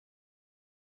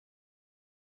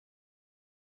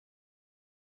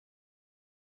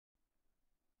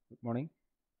Good morning.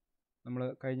 നമ്മൾ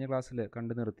കഴിഞ്ഞ ക്ലാസ്സിൽ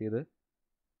കണ്ടു നിർത്തിയത്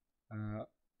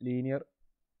linear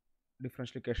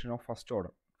differential equation of first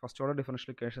order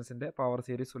differential ഇക്വേഷൻസിൻ്റെ power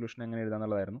series solution എങ്ങനെ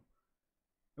എഴുതാന്നുള്ളതായിരുന്നു.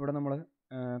 ഇവിടെ നമ്മൾ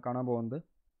കാണാൻ പോകുന്നത്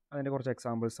അതിൻ്റെ കുറച്ച്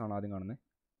എക്സാമ്പിൾസ് ആണ് ആദ്യം കാണുന്നത്.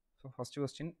 So first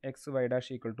question X Y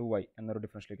dash equal to Y എന്നൊരു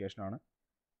ഡിഫറൻഷ്യൽ ഇക്വേഷനാണ്.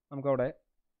 നമുക്കവിടെ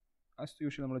ആസ്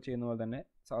യൂഷ്വൽ നമ്മൾ ചെയ്യുന്ന പോലെ തന്നെ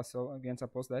again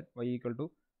suppose that y equal to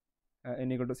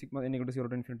n equal to sigma n equal to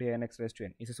 0 to infinity a n x raised to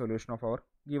n is a solution of our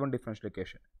given differential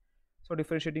equation. So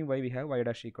differentiating y, we have y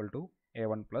dash equal to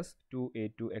a1 plus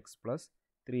 2a2x plus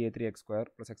 3a3x square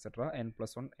plus etc. n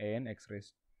plus 1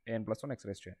 an plus 1 x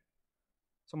raised to n.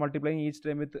 So multiplying each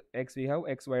term with x, we have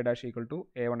xy dash equal to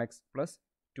a1x plus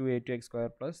 2a2x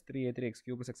square plus 3a3x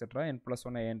cube plus etc. n plus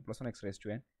 1 an plus 1 x raised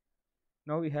to n.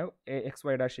 Now we have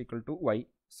xy dash equal to y.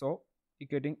 So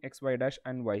equating xy dash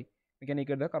and y, we can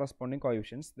equate the corresponding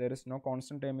coefficients. There is no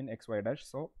constant term in xy dash,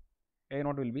 so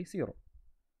a0 will be 0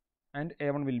 and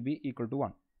a1 will be equal to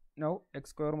 1. Now x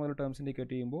square model terms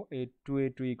indicate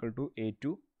a2 equal to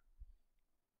a2.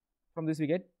 From this we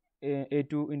get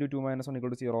a2 into 2 minus 1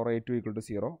 equal to 0 or a2 equal to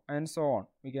 0 and so on.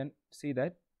 We can see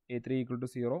that a3 equal to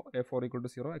 0, a4 equal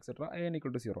to 0 etc. an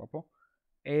equal to 0. അപ്പോൾ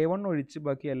a1 ഒഴിച്ച്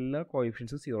ബാക്കി എല്ലാ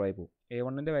കോഎഫിഷ്യൻസും 0 ആയി പോകും.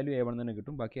 a1ൻ്റെ value a1 തന്നെ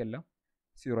കിട്ടും, ബാക്കി എല്ലാം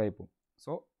 0 ആയി പോകും.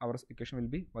 So our equation will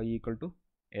be y equal to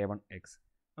a1x.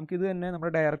 നമുക്കിത് തന്നെ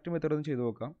നമ്മുടെ ഡയറക്റ്റ് മെത്തേഡൊന്നും ചെയ്ത്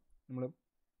നോക്കാം. നമ്മൾ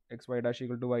X Y dash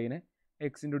equal to വൈനെ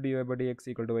X into D Y by D X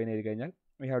equal to വൈനെ എഴുതി കഴിഞ്ഞാൽ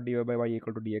we have D Y by Y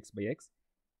equal to D X by X.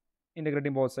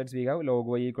 Integrating both sides we have log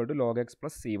y equal to log x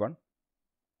plus c1.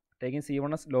 Taking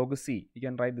c1 as log c, we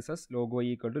can write this as log y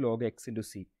equal to log x into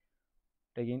c.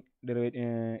 Taking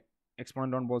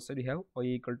exponent on both sides, we have y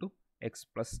equal to x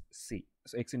plus c,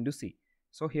 so x into c.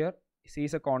 So here c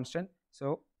is a constant, so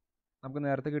നമുക്ക്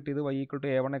നേരത്തെ കിട്ടിയത് y equal to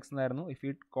a1x എന്നായിരുന്നു. If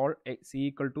we call c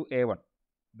equal to a1,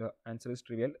 the answer is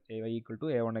trivial, y equal to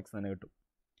a1x തന്നെ കിട്ടും.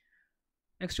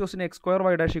 Next question X square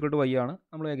Y dash equal to Y ആണ്.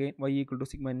 നമ്മൾ again y equal to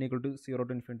sigma n equal to 0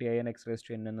 to infinity a n x raised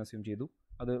to n എന്ന് assume ചെയ്തു.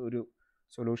 അത് ഒരു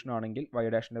solution ആണെങ്കിൽ y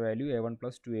ഡാഷിൻ്റെ value a1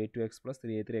 plus 2a2x plus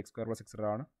 3a3x square plus etc.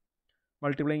 ആണ്.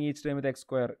 Multiplying each term with x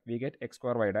square, we get x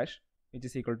square y dash, which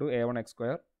is equal to a1x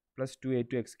square plus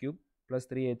 2a2x cube plus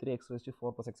 3a3x raised to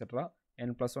 4 plus etc.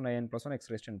 n plus 1 an plus 1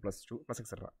 x raised to n plus 2 plus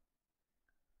etc.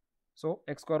 So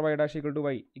x square y dash equal to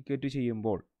y equate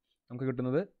ചെയ്യുമ്പോൾ നമുക്ക്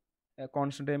കിട്ടുന്നത്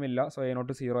constant time ഇല്ല, so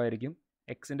a0 0 ആയിരിക്കും.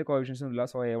 എക്സിൻ്റെ കോഎഫിഷ്യൻസും ഇല്ല,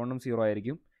 so a1 0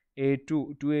 ആയിരിക്കും.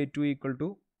 a2 equal to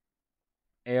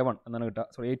a1 എന്നാണ് കിട്ടുക.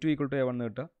 So a2 equal to a1 എന്ന്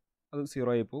കിട്ടുക, അത് 0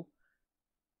 ആയി പോകും.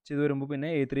 ചെയ്ത് വരുമ്പോൾ പിന്നെ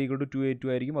a3 ഈക്വൽ ടു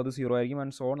 2a2 ആയിരിക്കും, അത് 0 ആയിരിക്കും.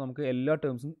 ആൻഡ് സോ നമുക്ക് എല്ലാ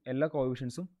ടേംസും എല്ലാ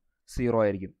കോഎഫിഷ്യൻസും 0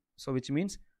 ആയിരിക്കും. So which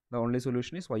means the only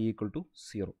solution is y equal to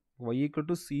 0. y equal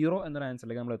to 0 എന്നൊരു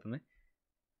ആൻസറിലേക്ക് നമ്മൾ എത്തുന്നത്.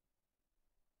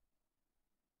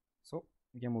 So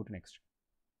we can move to next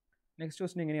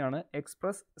question ഇങ്ങനെയാണ്.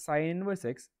 Express sine inverse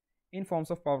X in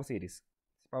forms of power series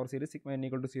sigma n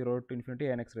equal to 0 to infinity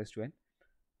an x raised to n.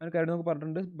 അതിന് കാര്യം നമുക്ക്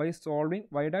പറഞ്ഞിട്ടുണ്ട് by solving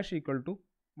y dash equal to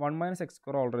 1 minus X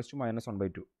square whole raised to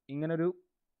 -1/2. ഇങ്ങനൊരു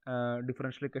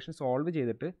differential equation solve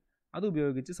ചെയ്തിട്ട് അത്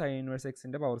ഉപയോഗിച്ച് sine inverse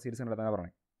എക്സിൻ്റെ power series നടത്താനാണ്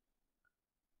പറഞ്ഞത്.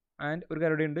 ആൻഡ് ഒരു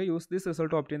കാര്യം ഉണ്ട്, യൂസ് ദിസ്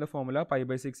റിസൾട്ട് ഓപ്റ്റ് ചെയ്യുന്ന formula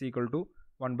π/6 equal to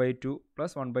 1/2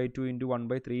 plus 1/2 into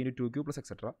 1/3 into 2 plus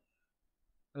etcetera.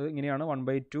 അത് ഇങ്ങനെയാണ്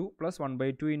 1/2 plus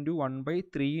 1/2 into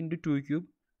 1/3 into 2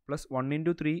 plus 1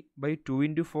 into 3/2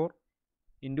 into 4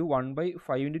 into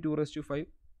 1/5 into 2⁵5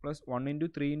 plus 1 into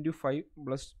 3 into 5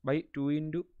 plus 2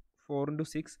 into 4 into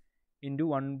 6 into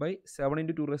 1/7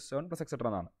 into 2⁻7 plus etcetera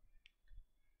എന്നാണ്.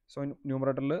 So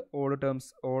ന്യൂമറേറ്ററിൽ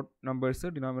odd numbers,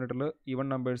 ഡിനോമിനേറ്ററിൽ even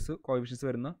numbers coefficients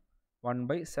വരുന്ന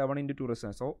 1/7 into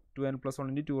 2⁻7. So 2n plus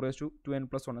 1 into 2⁻2n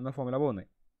plus 1 എന്ന formula പോകുന്നത്.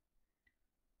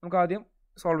 നമുക്ക് ആദ്യം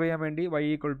solve ചെയ്യാൻ വേണ്ടി y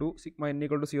equal to sigma n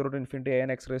equal to 0 to infinity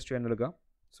an x raised to n എടുക്കാം.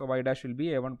 So y dash will be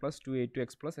a1 plus 2a2x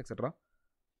plus etcetera.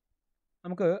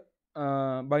 നമുക്ക്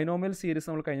binomial series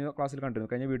നമ്മൾ കഴിഞ്ഞ ക്ലാസ്സിൽ കണ്ടിരുന്നു,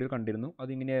 കഴിഞ്ഞ വീഡിയോയിൽ കണ്ടിരുന്നു.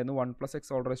 അതിങ്ങനെയായിരുന്നു 1 plus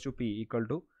X all raised to p equal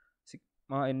to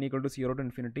sigma n equal to 0 to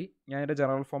infinity. ഞാൻ എൻ്റെ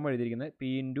ജനറൽ ഫോം എഴുതിയിരിക്കുന്നത്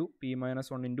p into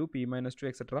p-1 into p-2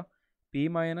 etcetera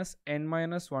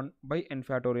p-n-1 by n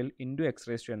factorial into x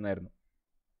raised to n ആയിരുന്നു.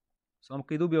 So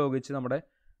നമുക്ക് ഇത് ഉപയോഗിച്ച് നമ്മുടെ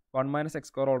 1 minus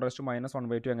X square whole raised to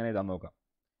 -1/2 എങ്ങനെ എഴുതാൻ നോക്കാം.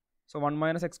 So 1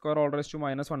 minus X square whole raised to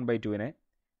 -1/2നെ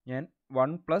ഞാൻ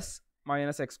 1 പ്ലസ്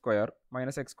മൈനസ് എക്സ്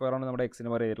സ്ക്വയർ ആണ് നമ്മുടെ എക്സിന്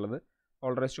പറയുള്ളത്,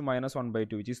 all raised to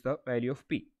 -1/2 which is the value of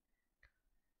p.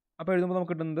 അപ്പോൾ എഴുതുമ്പോൾ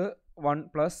നമുക്ക് കിട്ടുന്നത് 1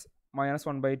 പ്ലസ്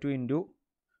 -1/2 ഇൻറ്റു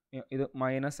ഇത്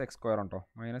മൈനസ് എക്സ് സ്ക്വയർ ആണ് കേട്ടോ,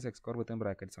 minus X square within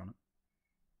brackets ആണ്.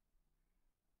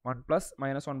 1 plus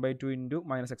 -1/2 into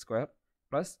minus X square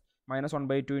plus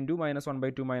 -1/2 into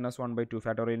 -1/2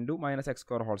 factorial into minus X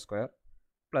square whole square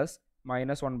plus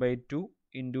 -1/2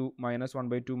 into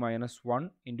 -1/2 -1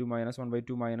 into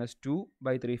 -1/2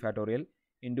 -2/3 factorial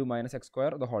into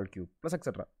 -x² the whole cube plus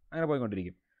etcetera അങ്ങനെ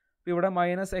പോയിക്കൊണ്ടിരിക്കും. ഇപ്പോൾ ഇവിടെ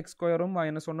minus X സ്ക്വയറും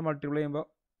minus കൊണ്ട് multiply ചെയ്യുമ്പോൾ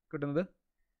കിട്ടുന്നത്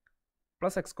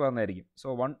plus X square എന്നായിരിക്കും. So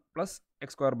 1 plus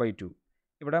X square by 2.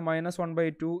 ഇവിടെ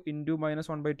 -1/2 ഇൻറ്റു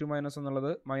 -1/2 മൈനസ് എന്നുള്ളത്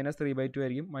 -3/2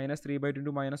 ആയിരിക്കും. -3/2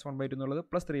 ഇൻറ്റു -1/2 എന്നുള്ളത്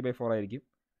 +3/4 ആയിരിക്കും.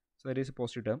 So that is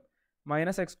positive term.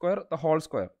 -x square the whole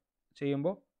square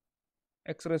ചെയ്യുമ്പോൾ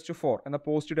x⁴ എന്ന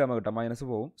പോസിറ്റീവ് ടേം കിട്ടാം, മൈനസ്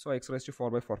പോകും. സോ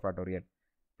x⁴/4 ഫാക്ടോറിയൽ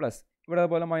പ്ലസ് ഇവിടെ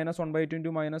അതുപോലെ -1/2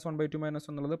 ഇൻറ്റു -1/2 മൈനസ്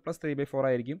എന്നുള്ളത് +3/4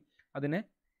 ആയിരിക്കും. അതിനെ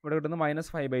ഇവിടെ കിട്ടുന്നത്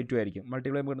 -5/2 ആയിരിക്കും.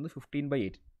 മൾട്ടിപ്ലൈ ചെയ്യുമ്പോൾ കിട്ടുന്നത്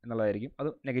 15/8 എന്നുള്ളതായിരിക്കും. അത്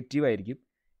നെഗറ്റീവ് ആയിരിക്കും.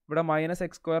 ഇവിടെ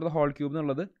 -x square the whole cube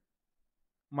എന്നുള്ളത്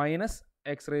 -x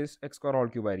സ്ക്വയർ ഹോൾ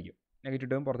ക്യൂബ് ആയിരിക്കും. നെഗറ്റീവ്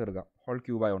ടേം പുറത്തെടുക്കാം, ഹോൾ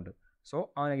ക്യൂബ് ആയതുകൊണ്ട്. സോ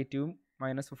ആ നെഗറ്റീവും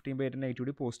 -15/8 നെഗറ്റീവ്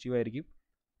കൂടി പോസിറ്റീവ് ആയിരിക്കും.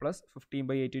 Plus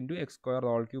 15/8 into X square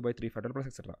whole cube by 3 factorial plus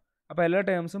etcetera. അപ്പോൾ എല്ലാ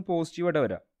ടേംസും പോസിറ്റീവായിട്ട്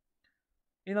വരാം.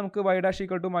 ഇനി നമുക്ക് y dash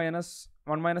equal to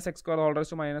 -1 - x square whole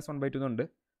raise to -1/2 എന്നുണ്ട്.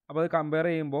 അപ്പോൾ അത് കമ്പയർ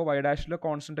ചെയ്യുമ്പോൾ y ഡാഷിലെ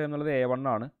കോൺസ്റ്റന്റ് ടൈം എന്നുള്ളത് a1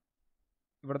 ആണ്.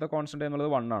 ഇവിടുത്തെ കോൺസ്റ്റന്റ് ടൈം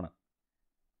എന്നുള്ളത് 1 ആണ്.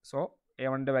 സോ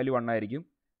a1ൻ്റെ വാല്യൂ 1 ആയിരിക്കും.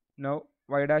 നോ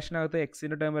y ഡാഷിനകത്ത്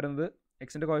എക്സിൻ്റെ ടേം വരുന്നത്,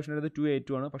 എക്സിൻ്റെ കോഫിഷ്യൻ്റ് വരുന്നത് 2a2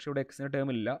 ആണ്. പക്ഷേ ഇവിടെ എക്സിൻ്റെ ടേം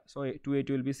ഇല്ല. So 2a2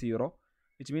 will be 0,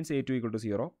 which means a2 equal to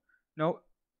 0. No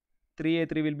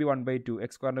 3a3 will be 1/2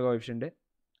 X സ്ക്വയറിൻ്റെ കോഫിഷ്യൻ്റ്.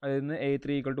 അതിൽ നിന്ന് a3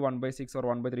 equal to 1/6 or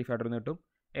 1/3 factor എന്ന് കിട്ടും.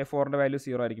 a4ൻ്റെ വാല്യൂ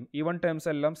 0 ആയിരിക്കും. ഈവൺ ടേംസ്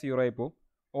എല്ലാം 0 ആയി പോകും.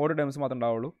 ഓഡ് ടേംസ് മാത്രമേ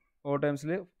ഉണ്ടാവുള്ളൂ. Odd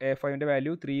ടേംസിൽ a5ൻ്റെ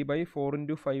value 3/4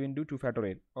 into 5 into 2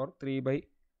 factorial or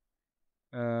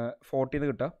 3/40 എന്ന്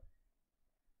കിട്ടുക.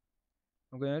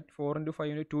 നമുക്ക് 4 ഇൻറ്റു 5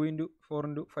 ഇൻറ്റു 2 ഇൻറ്റു 4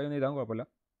 ഇൻറ്റു 5 എന്ന് എഴുതാൻ കുഴപ്പമില്ല.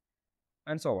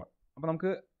 And so on. അപ്പോൾ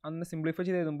നമുക്ക് അന്ന് സിംപ്ലിഫൈ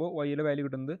ചെയ്ത് എഴുതുമ്പോൾ വൈയുടെ വാല്യൂ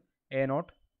കിട്ടുന്നത് a0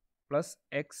 plus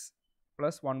X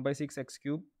plus 1/6 X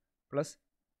cube plus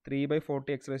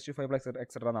 3/40 x⁵5 plus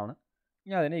etcetera എന്നാണ്.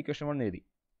 ഞാൻ അതിനെ ഇക്വേഷൻ 1 എഴുതി.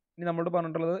 ഇനി നമ്മളോട്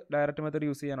പറഞ്ഞിട്ടുള്ളത് ഡയറക്റ്റ് മെത്തേഡ്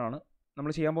യൂസ് ചെയ്യാനാണ്. നമ്മൾ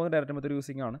ചെയ്യാൻ പോകുന്ന ഡയറക്റ്റ് മെത്തേഡ്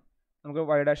യൂസിംഗ് ആണ്. നമുക്ക്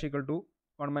y dash equal to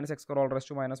 1 - x square whole raise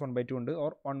to -1/2 ഉണ്ട്,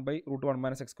 ഓർ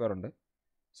 1/√1 - x സ്ക്വയർ ഉണ്ട്.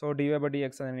 സോ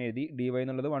dy/dx എന്ന് എഴുതി. dy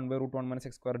എന്നുള്ളത് 1/√1 -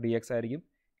 x സ്ക്വയർ dx ആയിരിക്കും.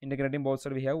 Integrating both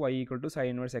side we have y equal to sin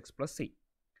inverse x plus c.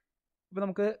 ഇപ്പോൾ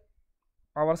നമുക്ക്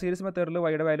power series മെത്തേഡിൽ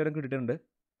വൈയുടെ വാല്യൂ കിട്ടിയിട്ടുണ്ട്.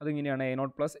 അതിങ്ങനെയാണ് a0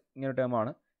 പ്ലസ് ഇങ്ങനെ ടേം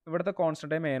ആണ്. ഇവിടുത്തെ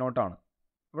കോൺസ്റ്റന്റ് ടൈം a0 ആണ്.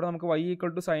 ഇവിടെ നമുക്ക് y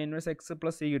equal to sin inverse x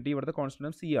plus c കിട്ടി. ഇവിടുത്തെ കോൺസ്റ്റന്റ്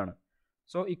ടൈം c ആണ്.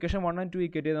 സോ ഇക്വേഷൻ 1 and 2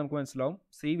 ഇക്വേറ്റ് ചെയ്ത് നമുക്ക് മനസ്സിലാവും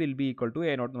c will be equal to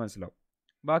a0 എന്ന് മനസ്സിലാവും.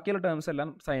 ബാക്കിയുള്ള ടേംസ് എല്ലാം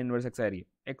sin ഇൻവേഴ്സ് x ആയിരിക്കും.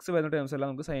 x വരുന്ന ടേംസ് എല്ലാം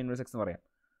നമുക്ക് sin ഇൻവേഴ്സ് x എന്ന് പറയാം.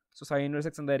 സോ sin ഇൻവേഴ്സ്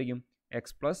x എന്തായിരിക്കും? x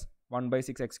plus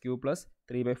 1/6 x cube plus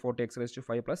 3/40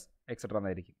 x⁵5 plus etcetera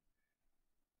എന്നായിരിക്കും.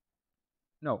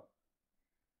 നോ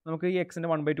നമുക്ക് ഈ എക്സിൻ്റെ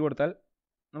 1/2 കൊടുത്താൽ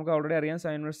നമുക്ക് ഓൾറെഡി അറിയാം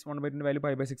sin ഇൻവേഴ്സ് 1/2ൻ്റെ വാല്യൂ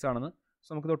 5/6 ആണെന്ന്. സോ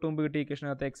നമുക്ക് തൊട്ട് മുമ്പ് കിട്ടിയ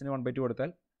ഇക്വേഷനകത്ത് എക്സിന് 1/2 കൊടുത്താൽ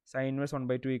sin inverse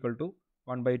 1/2 equal to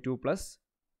 1/2 plus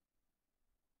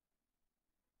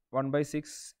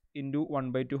 1/6 into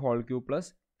 1/2 whole cube plus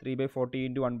 3/40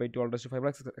 into 1/2 whole raise to 5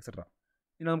 plus etcetera.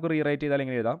 ഇനി നമുക്ക് റീറൈറ്റ് ചെയ്താൽ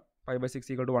എങ്ങനെ എഴുതാം? 5/6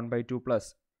 equal to 1/2 plus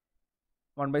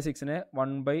 1/6നെ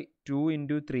 1/2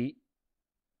 into 3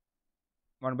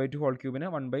 1/2 whole ക്യൂബിനെ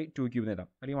 1/2 ക്യൂബിന് എഴുതാം.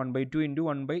 അല്ലെങ്കിൽ 1/2 ഇൻറ്റു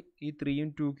 3യും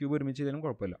 2 ക്യൂബ് ഒരുമിച്ച് ചെയ്താലും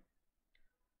കുഴപ്പമില്ല.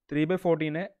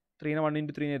 3/40നെ 3നെ 1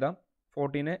 ഇൻറ്റു 3 എഴുതാം.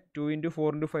 40നെ 2 ഇൻറ്റു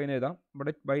 4 ഇൻറ്റു 5 എഴുതാം.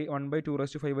 ഇവിടെ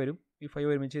 1/2 വരും. ഈ 5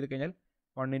 ഒരുമിച്ച് ചെയ്ത് കഴിഞ്ഞാൽ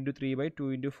 1 ഇൻറ്റു 3/2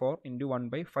 ഇൻറ്റു 4 ഇൻറ്റു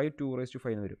 1/5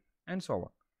 2⁵5 എന്ന് വരും. And so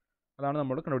on. അതാണ്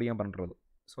നമ്മൾ കണ്ടുപിടിക്കാൻ പറഞ്ഞിട്ടുള്ളത്.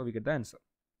 So we get the answer.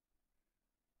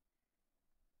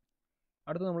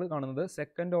 അടുത്ത് നമ്മൾ കാണുന്നത്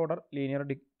second order linear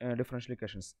differential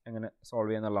equations എങ്ങനെ സോൾവ്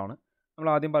ചെയ്യുന്നുള്ളതാണ്. നമ്മൾ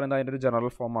ആദ്യം പറയുന്നത് അതിൻ്റെ ഒരു ജനറൽ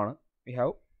ഫോമാണ്. We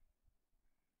have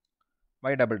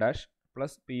y double dash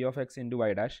plus p(x) into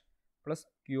y dash plus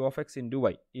q(x) into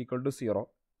y equal to 0.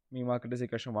 Me mark is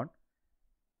equation 1.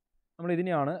 നമ്മൾ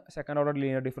ഇതിനെയാണ് second order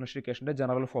linear differential ഇക്വേഷൻ്റെ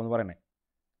general form എന്ന് പറയുന്നത്.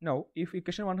 Now if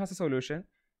equation 1 has A solution,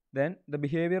 then the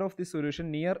behavior of this solution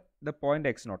near the point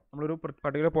x0. നമ്മളൊരു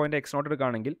particular point x0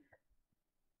 എടുക്കുകയാണെങ്കിൽ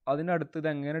അതിനടുത്ത് ഇത്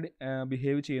എങ്ങനെ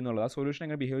behave ചെയ്യുന്നുള്ളത്, ആ സൊല്യൂഷൻ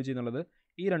എങ്ങനെ ബിഹേവ് ചെയ്യുന്നുള്ളത്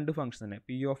ഈ രണ്ട് ഫംഗ്ഷനെ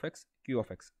p(x)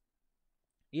 q(x)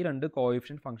 ഈ രണ്ട്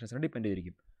കോഎഫിഷ്യൻറ്റ് ഫംഗ്ഷൻസിനെ ഡിപ്പെൻഡ്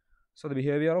ചെയ്തിരിക്കും. So the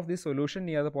behaviour of this solution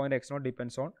near the point x0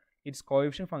 depends on its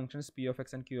coefficient functions p(x)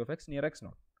 and q(x) near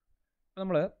x0. അപ്പോൾ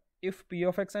നമ്മൾ if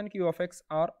p(x) and q(x)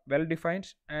 are well defined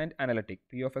and analytic,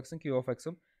 p(x) ഉം q(x)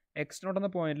 ഉം x0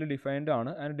 എന്ന പോയിന്റിൽ defined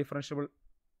ആണ് and differentiable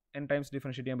n times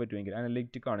differentiate ചെയ്യാൻ പറ്റുമെങ്കിൽ,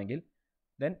 analytic ആണെങ്കിൽ,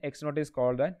 then x0 is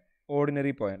called an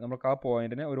ordinary point. നമുക്ക് ആ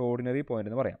പോയിന്റിനെ ഒരു ഓർഡിനറി പോയിന്റ്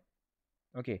എന്ന് പറയാം.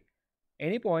 Okay,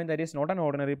 any point that is not an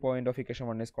ordinary point of equation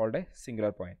 1 is called A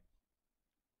singular point.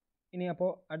 ഇനി അപ്പോൾ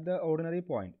at the ordinary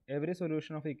point every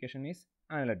solution of equation is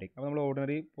analytic. അപ്പോൾ നമ്മൾ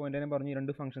ഓർഡിനറി പോയിന്റിനെ പറഞ്ഞ്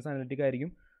രണ്ട് ഫംഗ്ഷൻസ് അനലറ്റിക്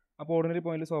ആയിരിക്കും. അപ്പോൾ ഓർഡിനറി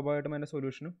പോയിന്റിൽ സ്വാഭാവികമായിട്ടും അതിൻ്റെ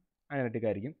സൊല്യൂഷനും അനലറ്റിക്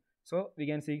ആയിരിക്കും. So we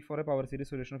can seek four A power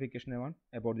series solution of equation 1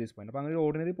 about this point. അപ്പോൾ അങ്ങനെ ഒരു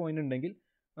ഓർഡിനറി പോയിന്റ് ഉണ്ടെങ്കിൽ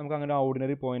നമുക്ക് അങ്ങനെ ആ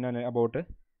ഓർഡിനറി പോയിന്റ് അബൌട്ട്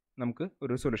നമുക്ക്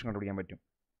ഒരു സൊല്യൂഷൻ കണ്ടുപിടിക്കാൻ പറ്റും.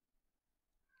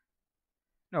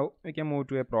 Now we can move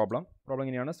to a problem. Problem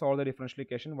ഇങ്ങനെയാണ്. Solve the differential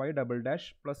equation y double dash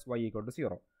plus y equal to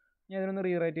 0. ഇനി അതിനൊന്ന്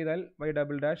റീറൈറ്റ് ചെയ്താൽ y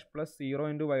double dash plus 0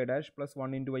 into y dash plus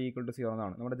 1 into y equal to 0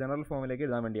 എന്നാണ്. നമ്മുടെ general ഫോമിലേക്ക്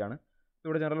എഴുതാൻ വേണ്ടിയാണ്.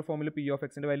 ഇവിടെ ജനറൽ ഫോമിൽ പി ഓഫ്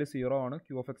എക്സിൻ്റെ വാല്യൂ 0 ആണ്,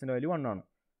 ക്യൂ ഓഫ് എക്സിൻ്റെ വാല്യൂ 1 ആണ്.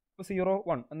 അപ്പോൾ 0,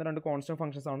 1 എന്ന രണ്ട് കോൺസ്റ്റന്റ്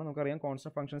ഫംഗ്ഷൻസ് ആണ്. നമുക്കറിയാം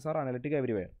constant functions R analytic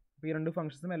everywhere. അപ്പോൾ ഈ രണ്ട്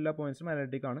ഫംഗ്ഷൻസും എല്ലാ പോയിന്റ്സും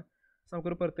അനലിറ്റിക് ആണ്. സോ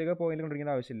നമുക്കൊരു പ്രത്യേക പോയിന്റ്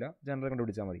കണ്ടുപിടിക്കേണ്ട ആവശ്യമില്ല, ജനറൽ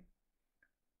കണ്ടുപിടിച്ചാൽ മതി.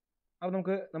 അപ്പോൾ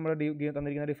നമുക്ക് നമ്മുടെ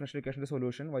തന്നിരിക്കുന്ന differential ഇക്വേഷൻ്റെ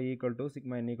solution y equal to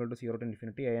sigma n equal to 0 to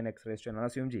infinity a n x raise to n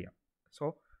assume ചെയ്യാം. സോ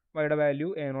വൈയുടെ value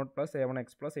a0 plus a1x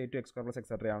plus a2x square plus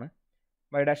etcetera ആണ്.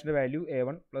 y ഡാഷിൻ്റെ value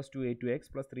a1 plus 2a2x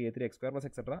plus 3a3x square plus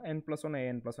etcetera n plus 1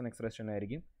 an plus 1 x raise to n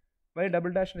ആയിരിക്കും. y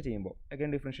double ഡാഷിന് ചെയ്യുമ്പോൾ again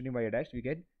differentiating y dash we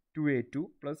get 2a2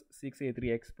 plus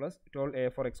 6a3x plus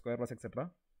 12a4x square plus etcetera.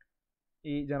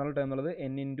 ഈ general term എന്നുള്ളത്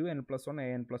n into n plus 1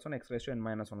 an plus 1 x raise to n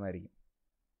minus 1 ആയിരിക്കും.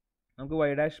 നമുക്ക്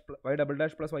y double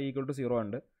dash plus y equal to 0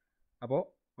 ഉണ്ട്. അപ്പോൾ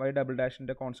y double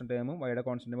ഡാഷിൻ്റെ constant ടേമും വൈയുടെ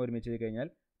constant ടേമും ഒരുമിച്ച് ചെയ്ത് കഴിഞ്ഞാൽ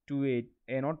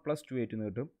a0 പ്ലസ് 2a2 എന്ന്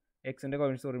കിട്ടും. എക്സിൻ്റെ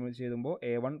കോയിൻസ് ഒരുമിച്ച് ചെയ്യുമ്പോൾ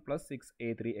a1 plus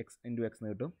 6a3x into X എന്ന്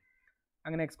കിട്ടും.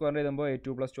 അങ്ങനെ എക്സ് സ്ക്വയർ ചെയ്യുമ്പോൾ a2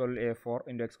 plus 12a4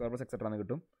 into X square plus etcetera എന്ന്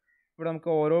കിട്ടും. ഇവിടെ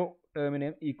നമുക്ക് ഓരോ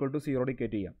ടേമിനെയും ഈക്വൽ ടു 0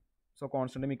 ഡിക്കേറ്റ് ചെയ്യാം. സോ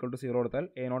കോൺസ്റ്റൻറ്റും ഈക്വൽ ടു 0 കൊടുത്താൽ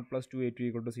a0 plus 2a2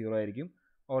 equal to 0 ആയിരിക്കും.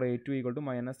 Or a2 equal to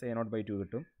minus a0/2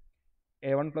 കിട്ടും.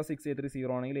 a1 പ്ലസ് 6a3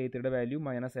 0 ആണെങ്കിൽ a3യുടെ വാല്യൂ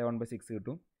മൈനസ് a1/6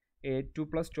 കിട്ടും. a2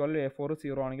 പ്ലസ് 12a4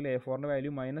 0 ആണെങ്കിൽ a4ൻ്റെ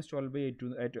വാല്യൂ മൈനസ്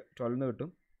 12/12 എന്ന് കിട്ടും.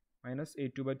 മൈനസ്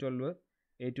a2/12,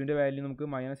 a2ൻ്റെ വാല്യൂ നമുക്ക്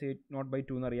മൈനസ്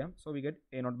a0/2 എന്നറിയാം. So we get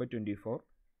a0/24.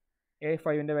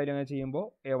 a5ൻ്റെ value അങ്ങനെ ചെയ്യുമ്പോൾ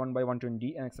a1/120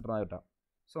 എക്സെട്ര കിട്ടാം.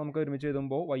 സോ നമുക്ക് ഒരുമിച്ച്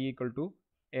എഴുതുമ്പോൾ y equal to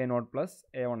a0 plus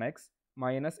a1x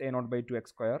minus a0/2x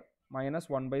square minus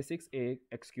 1/6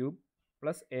 x cube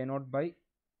plus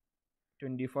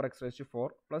a0/24 x raise to 4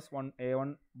 plus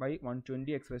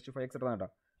a1/120 x raise to 5 etcetera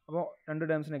കിട്ടാം. അപ്പോൾ രണ്ട്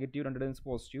terms negative, രണ്ട് ടേംസ്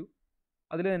പോസിറ്റീവ്.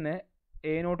 അതിൽ തന്നെ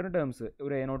a0ൻ്റെ ടേംസ്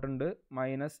ഒരു a0 ഉണ്ട്,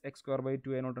 മൈനസ്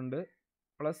x²/2 a0 ഉണ്ട്,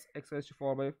 plus x raise to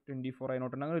 4/24 a0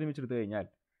 ഉണ്ട്. അങ്ങനെ ഒരുമിച്ച് എടുത്തു കഴിഞ്ഞാൽ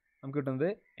നമുക്ക് കിട്ടുന്നത്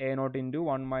a0 into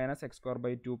 1 minus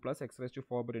x²/2 plus x raise to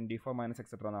 4/24 minus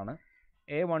etcetera എന്നാണ്.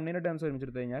 a1ൻ്റെ ടേംസ് ഒരുമിച്ച്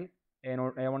എടുത്തു കഴിഞ്ഞാൽ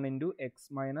a1 into x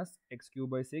minus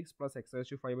x³/6 plus x raise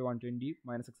to 5/120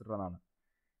 minus etcetera എന്നാണ്.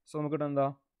 സോ നമുക്ക് കിട്ടുന്നത് എന്താ,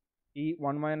 ഈ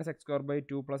 1 minus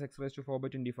x²/2 plus x raise to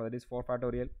 4/24 that is 4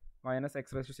 factorial minus x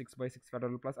raise to 6/6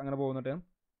 factorial plus അങ്ങനെ പോകുന്ന ടേം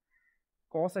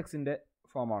കോസ് എക്സിൻ്റെ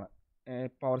ഫോമാണ്,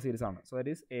 പവർ സീരീസ് ആണ്. So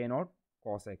that is a0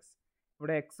 cos X.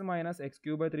 ഇവിടെ x minus x³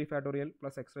 factorial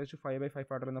plus x raise to 5/5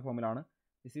 factorial എന്ന ഫോമിലാണ്.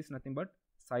 This is nothing but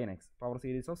sign X, power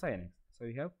series of sine X. So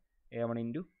we have a1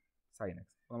 into sine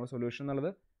X. അപ്പോൾ നമ്മുടെ solution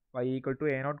എന്നുള്ളത് y equal to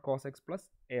a0 cos X plus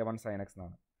a1 sign X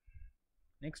എന്നാണ്.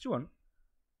 Next one,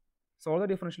 solve the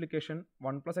differential equation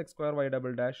 1 plus x square y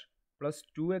double dash plus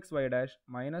 2xy dash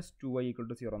minus 2y equal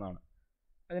to 0 എന്നാണ്.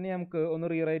 അതിനെ നമുക്ക് ഒന്ന്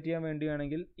rewrite ചെയ്യാൻ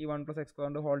വേണ്ടിയാണെങ്കിൽ ഈ 1 plus x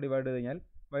സ്ക്വയറിൻ്റെ whole divide ചെയ്ത് കഴിഞ്ഞാൽ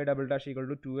y double dash equal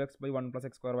to 2x/1 plus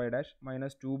x square y dash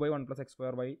minus 2/1 plus x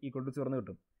square y equal to 0 എന്ന്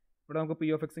കിട്ടും. ഇവിടെ നമുക്ക് p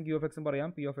ഓഫ് എക്സും q ഓഫ് എക്സും പറയാം.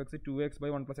 p of X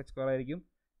 2x/1 plus x square ആയിരിക്കും,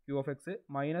 q of X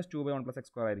minus 2/1 plus x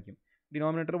square ആയിരിക്കും.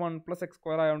 Denominator 1 plus x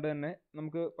square ആയതുകൊണ്ട് തന്നെ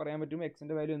നമുക്ക് പറയാൻ പറ്റും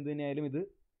എക്സിൻ്റെ വാല്യൂ എന്ത് തന്നെയായാലും ഇത്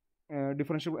നമുക്ക്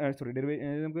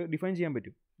ഡിഫൈൻ ചെയ്യാൻ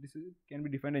പറ്റും. This can be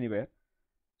defined anywhere.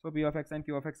 So p of X and q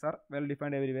of X are well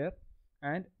defined everywhere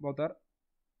and both are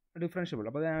differentiable.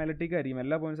 അപ്പോൾ അത് അനലിറ്റിക് ആയിരിക്കും,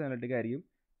 എല്ലാ പോയിൻറ്റ്സും അനലിറ്റിക് ആയിരിക്കും.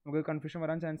 നമുക്ക് കൺഫ്യൂഷൻ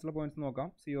വരാൻ ചാൻസ് ഉള്ള പോയിൻറ്റ്സ് നോക്കാം.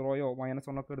 0യോ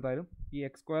 -1 ഒക്കെ എടുത്താലും ഈ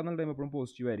x സ്ക്വയർ എന്നുള്ള ടൈം എപ്പോഴും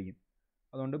പോസിറ്റീവ് ആയിരിക്കും.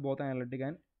 അതുകൊണ്ട് both analytic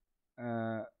and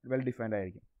well defined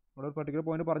ആയിരിക്കും. ഇവിടെ ഒരു പർട്ടിക്കുലർ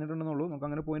പോയിന്റ് പറഞ്ഞിട്ടുണ്ടെന്നുള്ളൂ, നമുക്ക്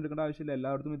അങ്ങനെ പോയിന്റ് എടുക്കേണ്ട ആവശ്യമില്ല,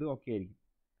 എല്ലായിടത്തും ഇത് ഓക്കെ ആയിരിക്കും.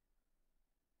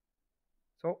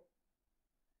 So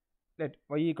let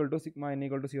y equal to sigma n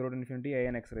equal to 0 to infinity a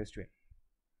n x raised to n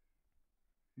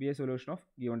be a solution of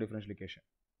given differential equation.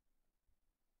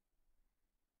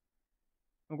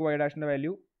 നമുക്ക് y ഡാഷിൻ്റെ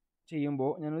വാല്യൂ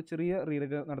ചെയ്യുമ്പോൾ ഞാനൊരു ചെറിയ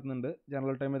റീറൈറ്റ് നടത്തുന്നുണ്ട്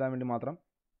ജനറൽ ടൈം എഴുതാൻ വേണ്ടി മാത്രം.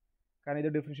 കാരണം ഇത്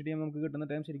ഡിഫറൻഷ്യേറ്റ് ചെയ്യുമ്പോൾ നമുക്ക് കിട്ടുന്ന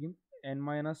ടൈം ശരിക്കും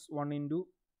n-1 into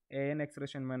a n x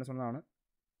raised to n -1 എന്നാണ്.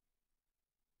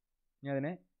 ഇനി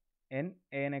അതിനെ n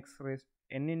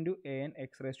into a n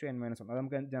x raised to n -1 അത്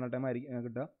നമുക്ക് ജനറൽ ടൈം ആയിരിക്കും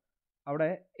കിട്ടുക. അവിടെ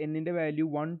എന്നിൻ്റെ വാല്യൂ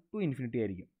 1 to ഇൻഫിനിറ്റി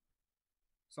ആയിരിക്കും.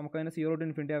 സോ നമുക്ക് അതിനെ 0 to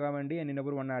ഇൻഫിനിറ്റി ആകാൻ വേണ്ടി എന്നിൻ്റെ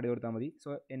ഒരു 1 ആഡ് കൊടുത്താൽ മതി. So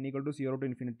n equal to 0 to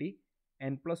infinity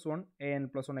n+1 a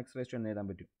n+1 x raised to n എഴുതാൻ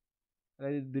പറ്റും.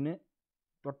 അതായത് ഇതിന്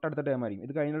തൊട്ടടുത്ത ടൈം ആയിരിക്കും,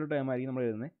 ഇത് കഴിഞ്ഞൊരു ടൈം ആയിരിക്കും നമ്മൾ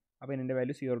എഴുതുന്നത്. അപ്പോൾ എന്നിൻ്റെ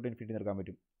വാല്യൂ 0 to ഇൻഫിനിറ്റി എടുക്കാൻ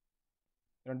പറ്റും.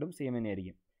 രണ്ടും സെയിം തന്നെ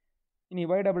ആയിരിക്കും. ഇനി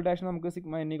y ഡബിൾ ഡാഷ് നമുക്ക്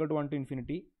sigma n equal to 1 to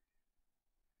infinity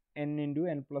n into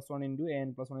n+1 into a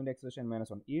n+1 into x raised to n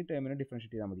 -1 ഈ ടൈമിനെ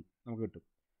ഡിഫറൻഷ്യേറ്റ് ചെയ്താൽ മതി, നമുക്ക് കിട്ടും.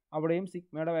 അവിടെയും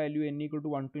സിഗ്മയുടെ value n equal to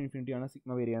 1 to infinity ആണ്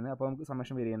സിഗ്മ വരിക ചെയ്യുന്നത്. അപ്പോൾ നമുക്ക്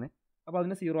സമ്മേഷൻ വരിക ചെയ്യുന്നത്. അപ്പോൾ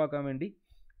അതിനെ 0 ആക്കാൻ വേണ്ടി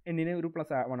എന്നിനെ ഒരു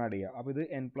 +1 ആഡ് ചെയ്യുക. അപ്പോൾ ഇത്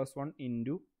n+1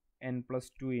 into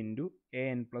n+2 into a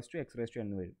n+2 x raised to n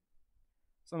വരും.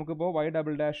 സോ നമുക്കിപ്പോൾ y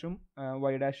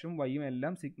ഡാഷും y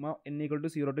എല്ലാം sigma n equal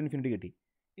to 0 to infinity കിട്ടി.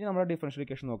 ഇനി നമ്മുടെ ഡിഫറൻഷ്യൽ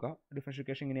ഇക്വേഷൻ നോക്കാം. ഡിഫറൻഷ്യൽ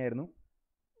ഇക്വേഷൻ ഇങ്ങനെയായിരുന്നു: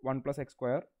 1 plus x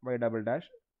square y double dash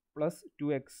plus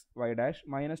 2xy dash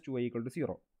minus 2y equal to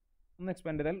 0. ഒന്ന്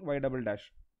expand ചെയ്താൽ y double dash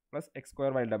plus X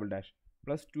square Y double dash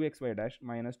plus 2xy dash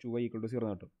minus 2y equal to 0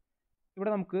 എന്ന് കിട്ടും. ഇവിടെ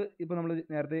നമുക്ക് ഇപ്പോൾ നമ്മൾ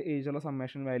നേരത്തെ എഴുതിയുള്ള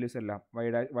സമ്മേഷൻ വാല്യൂസ് എല്ലാം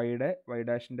Y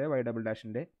ഡാഷിൻ്റെ Y double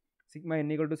ഡാഷിൻ്റെ sigma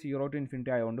n equal to 0 to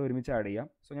infinity ആയതുകൊണ്ട് ഒരുമിച്ച് ആഡ് ചെയ്യാം.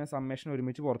 സോ ഞാൻ സമ്മേഷൻ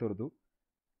ഒരുമിച്ച് പുറത്തെടുത്തു.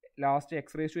 ലാസ്റ്റ്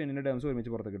എക്സ് റേസ് ടു എന്നിൻ്റെ ടേംസ്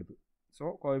ഒരുമിച്ച് പുറത്തേക്ക് എടുത്തു. സോ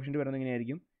കോഎഫിഷ്യൻറ്റ് വരുന്നത്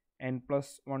ഇങ്ങനെയായിരിക്കും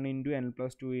n+1 into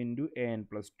n+2 into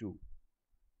an+2.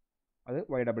 അത്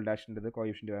വൈ ഡബിൾ ഡാഷിൻ്റെ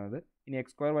കോഎഫിഷ്യൻറ്റ് വരുന്നത്. ഇനി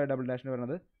എക്സ് സ്ക്വയർ വൈ ഡബിൾ ഡാഷിൻ്റെ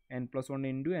വരുന്നത് n+1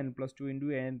 into n+2 into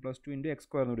an+2 into X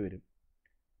square എന്നൂടി വരും.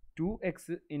 2x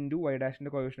ഇൻറ്റു വൈ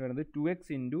ഡാഷിൻ്റെ കോഎഫിഷ്യൻറ്റ് വരുന്നത് 2x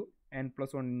into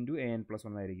n+1 into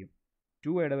an+1 ആയിരിക്കും.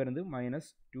 2y വരുന്നത്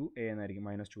 -2a എന്നായിരിക്കും,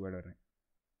 -2y വരുന്നത്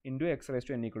into X raise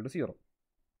to n equal to 0.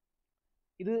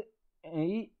 ഇത്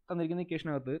ഈ തന്നിരിക്കുന്ന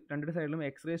ഇക്വേഷനകത്ത് രണ്ട് സൈഡിലും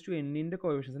എക്സ് റേസ് ടു എന്നിൻ്റെ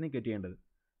കോഎഫിഷ്യൻസിനെ ഇക്വേറ്റ് ചെയ്യേണ്ടത്.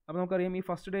 അപ്പോൾ നമുക്കറിയാം ഈ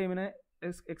first ടേമിനെ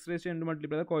X raise to n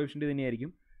multiply ചെയ്ത കോഎഫിഷ്യൻറ്റ്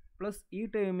തന്നെയായിരിക്കും. പ്ലസ് ഈ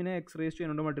ടേമിനെ എക്സ് റേസ് ടു n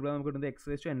കൊണ്ട് മൾട്ടിപ്ലൈ നമുക്ക് കിട്ടുന്നത് എക്സ്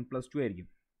റേസ് ടു n+2 ആയിരിക്കും.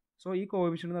 സോ ഈ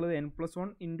കോഎഫിഷ്യൻറ്റ് എന്നുള്ളത് n+1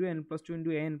 into n+2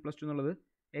 into an+2 എന്നുള്ളത്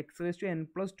എക്സ് റേസ് ടു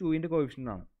n+2ൻ്റെ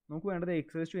കോഎഫിഷ്യൻ്റ് ആണ്. നമുക്ക് വേണ്ടത്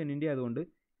എക്സ് റേസ് ടു എന്നിൻ്റെ ആയതുകൊണ്ട്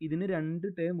ഇതിന് രണ്ട്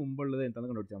ടേം മുമ്പുള്ളത്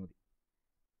എന്താണെന്ന് കണ്ടുപിടിച്ചാൽ മതി.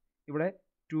 ഇവിടെ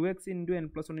 2x into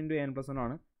n+1 into an+1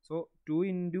 ആണ്. So 2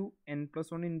 into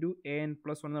n+1 into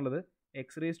an+1 എന്നുള്ളത്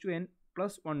എക്സ് റേസ് ടു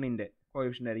n+1ൻ്റെ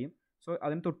കോഎഫിഷ്യൻ്റ് ആയിരിക്കും. സോ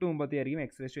അതിന് തൊട്ട് മുമ്പത്തെ ആയിരിക്കും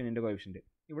എക്സ് റേസ് ടു എന്നിൻ്റെ കോഎഫിഷ്യൻറ്റ്.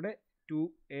 ഇവിടെ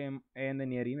 2an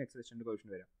തന്നെയായിരിക്കും എക്സ് റേസ് ടു എൻ്റെ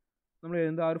കോഎഫിഷ്യൻറ്റ് വരിക. നമ്മൾ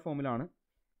എഴുതുന്നത് ആ ഒരു ഫോമിലാണ്.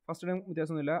 ഫസ്റ്റ് ടൈം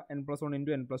വ്യത്യാസമൊന്നുമില്ല, n+1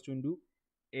 into n+2 into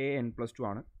an+2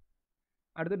 ആണ്.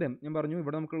 അടുത്ത ടൈം ഞാൻ പറഞ്ഞു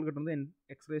ഇവിടെ നമുക്ക് കിട്ടുന്നത്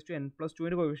എക്സ് റേസ് ടു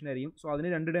n+2ൻ്റെ കോഎഫിഷ്യൻ്റ് ആയിരിക്കും. സോ അതിന്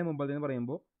രണ്ട് ടൈം മുമ്പത്തേന്ന്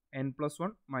പറയുമ്പോൾ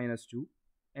n+1 -2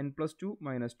 n+2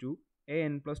 -2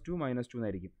 an+2 -2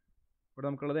 എന്നായിരിക്കും. ഇവിടെ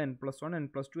നമുക്കുള്ളത് n+1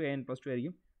 n+2 an+2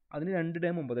 ആയിരിക്കും. അതിന് രണ്ട്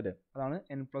ടൈം മുമ്പത്തെ ടൈം അതാണ്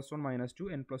n+1 -2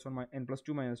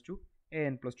 n+2 -2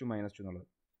 an+2 -2 എന്നുള്ളത്.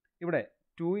 ഇവിടെ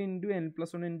 2 ഇൻറ്റു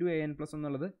n+1 ഇൻറ്റു an+1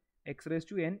 എന്നുള്ളത് എക്സ് റേസ്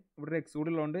ടു n, ഇവിടെ എക്സ് കൂടെ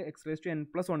ഉള്ളതുകൊണ്ട് എക്സ് റേസ് ടു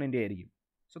n+1ൻ്റെ ആയിരിക്കും.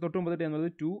 സോ തൊട്ട് മുമ്പത്തെ ടൈം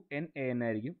എന്നുള്ളത് 2n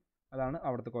ആയിരിക്കും. അതാണ്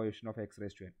അവിടുത്തെ coefficient of X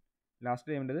raise to n. Last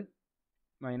ടൈമിൻ്റെത്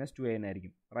 -2an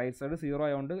ആയിരിക്കും. റൈറ്റ് സൈഡ് 0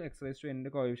 ആയതുകൊണ്ട് X raise to n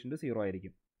coefficient 0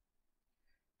 ആയിരിക്കും.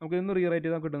 നമുക്ക് ഇതൊന്ന് റീറൈറ്റ്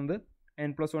ചെയ്താൽ കിട്ടുന്നത്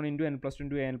n+1 into n+2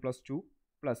 into an+2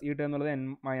 plus ഈ ടൈം എന്നുള്ളത്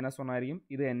n-1 ആയിരിക്കും.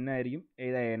 ഇത് n ആയിരിക്കും,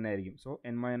 ഇത് an ആയിരിക്കും. So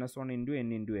n-1 into n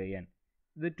into an,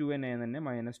 ഇത് 2n തന്നെ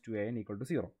 -2an ഈക്വൽ ടു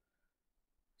 0.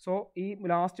 സോ ഈ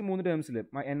ലാസ്റ്റ് മൂന്ന് ടേംസിൽ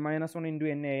n-1 into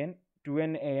n-an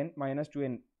 2n-an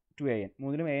 -2n-2an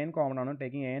മൂന്നിലും an കോമൺ ആണ്.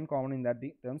 Taking an common in that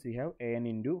terms we have an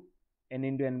into n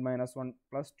into n-1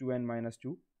 plus 2n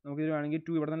 -2. നമുക്കിത് വേണമെങ്കിൽ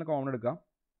 2 ഇവിടെ തന്നെ കോമൺ എടുക്കാം.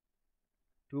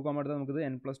 2 കോമൺ എടുത്താൽ നമുക്കിത്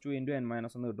n+2 ഇൻറ്റു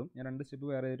n-1 കിട്ടും. ഞാൻ രണ്ട് സ്റ്റെപ്പ്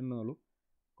വേറെ ചെയ്തിട്ടുണ്ടെന്നുള്ളൂ.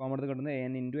 കോമൺ എടുത്ത് കിട്ടുന്നത്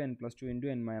an into n+2 into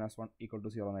n-1 equal to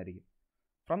 0 എന്നായിരിക്കും.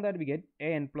 From that we get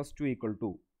an+2 equal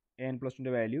to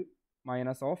an+2ൻ്റെ value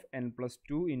minus of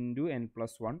n+2 into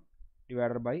n+1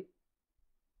 divided by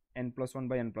n+1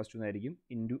 by n+2 എന്നായിരിക്കും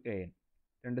ഇൻറ്റു an.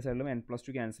 രണ്ട് സൈഡിലും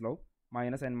n+2 ക്യാൻസൽ ആവും.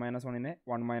 Minus n-1നെ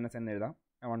 1 - n എഴുതാം.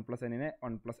 1+n-നെ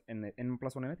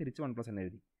 1+n തിരിച്ച് 1+n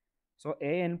എഴുതി. So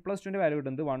an+2ൻ്റെ value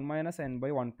കിട്ടുന്നത് 1 - n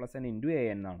by 1+n into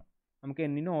an ആണ്. നമുക്ക്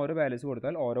n-ന് ഓരോ വാല്യൂസ്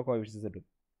കൊടുത്താൽ ഓരോ കോഎഫിഷ്യൻസ് കിട്ടും.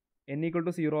 n ഈക്വൽ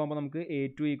ടു 0 ആകുമ്പോൾ നമുക്ക്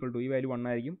a2 ഈക്വൽ ടു ഈ വാല്യൂ 1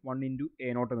 ആയിരിക്കും. 1 ഇൻറ്റു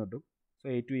a0 എന്ന് കിട്ടും. So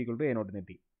a2 equal to a0 എന്ന്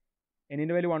കിട്ടി.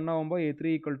 n-ൻ്റെ വാല്യൂ 1 ആകുമ്പോൾ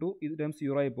a3 ഈക്വൽ ടു ഇത് ടേം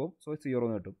 0 ആയി പോകും. സോ 0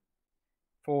 എന്ന് കിട്ടും.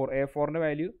 a4ൻ്റെ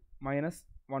വാല്യൂ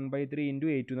 -1/3 ഇൻറ്റു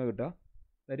a2 എന്ന് കിട്ടുക.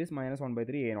 ദാറ്റ് ഈസ്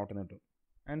 -1/3 a0 എന്ന് കിട്ടും.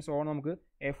 ആൻഡ് സോ നമുക്ക്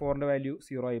a4ൻ്റെ വാല്യൂ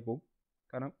 0 ആയി പോകും.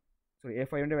 കാരണം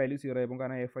a5ൻ്റെ വാല്യൂ 0 ആയി പോകും.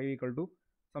 കാരണം a5 equal to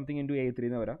something into a3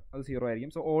 എന്ന് വരാം. അത് 0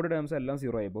 ആയിരിക്കും. സോ ഓഡ് ടേംസ് എല്ലാം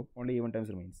 0 ആയി പോകും. Only even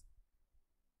terms remains.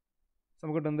 So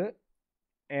നമുക്ക് കിട്ടുന്നത്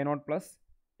a0 plus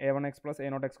a1x plus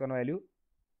a0x സ്ക്വയറിൻ്റെ വാല്യൂ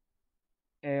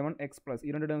a1x പ്ലസ്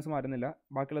ഈ രണ്ട് ടേംസ് മാറ്റുന്നില്ല.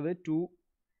 ബാക്കിയുള്ളത്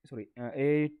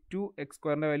a2x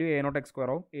സ്ക്വയറിൻ്റെ വാല്യൂ a0x സ്ക്വയർ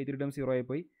ആവും. a3 ടേം 0 ആയി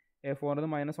പോയി. a4ത്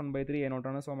 -1/3 a0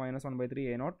 ആണ്. സോ -1/3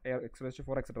 a0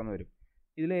 x4 എക്സെട്ര എന്ന് വരും.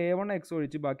 ഇതിൽ a1x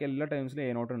ഒഴിച്ച് ബാക്കി എല്ലാ ടേംസിലും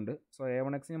a0 ഉണ്ട്. സോ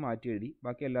a1x ഞാൻ മാറ്റി എഴുതി.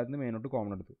 ബാക്കി എല്ലാത്തിനും a0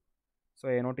 കോമൺ എടുത്തു. സോ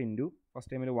a0 ഇൻറ്റു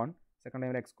ഫസ്റ്റ് ടൈമിൽ 1, സെക്കൻഡ്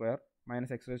ടൈമിൽ x²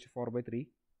 -x4/3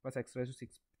 plus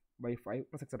x6/5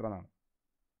 plus etcetera എന്നാണ്.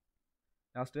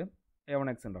 ലാസ്റ്റ്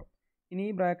a1x ഉണ്ടാവും. ഇനി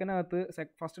ഈ ബ്രാക്കറ്റിനകത്ത്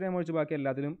ഫസ്റ്റ് ടൈം ഒഴിച്ച് ബാക്കി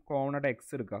എല്ലാത്തിലും കോമൺ ആയിട്ട് x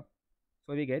എടുക്കുക.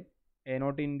 So we get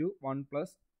a0 into 1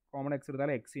 plus common x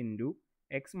എടുത്താൽ x ഇൻറ്റു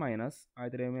x മൈനസ്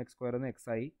ആദ്യത്തെ ടൈം x² എന്ന് x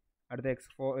ആയി. അടുത്ത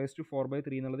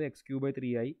x4/3 എന്നുള്ളത് x³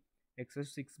 ആയി.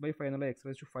 x6/5 എന്നുള്ളത്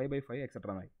x5/5 എക്സെട്ര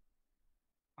എന്നായി.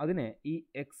 അതിനെ ഈ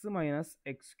x minus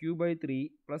x³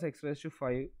 plus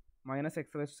x5 minus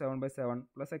x7/7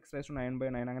 plus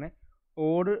x9/9 അങ്ങനെ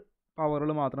ഓഡ് പവറുകൾ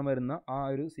മാത്രം വരുന്ന ആ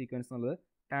ഒരു സീക്വൻസ് എന്നുള്ളത്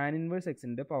tan ഇൻവേഴ്സ്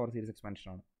എക്സിൻ്റെ പവർ സീരീസ് എക്സ്പാൻഷൻ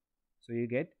ആണ്. So you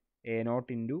get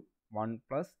a0 into 1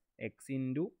 plus x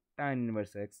into tan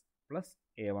inverse X plus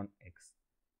a1x.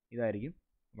 ഇതായിരിക്കും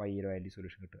y-യുടെ വാല്യൂ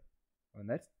സൊല്യൂഷൻ കിട്ടുക.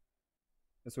 That's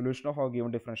the solution of our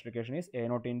given differential equation is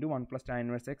a0 into 1 plus tan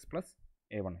inverse x plus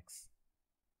a1x.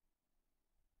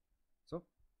 So,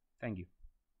 thank you.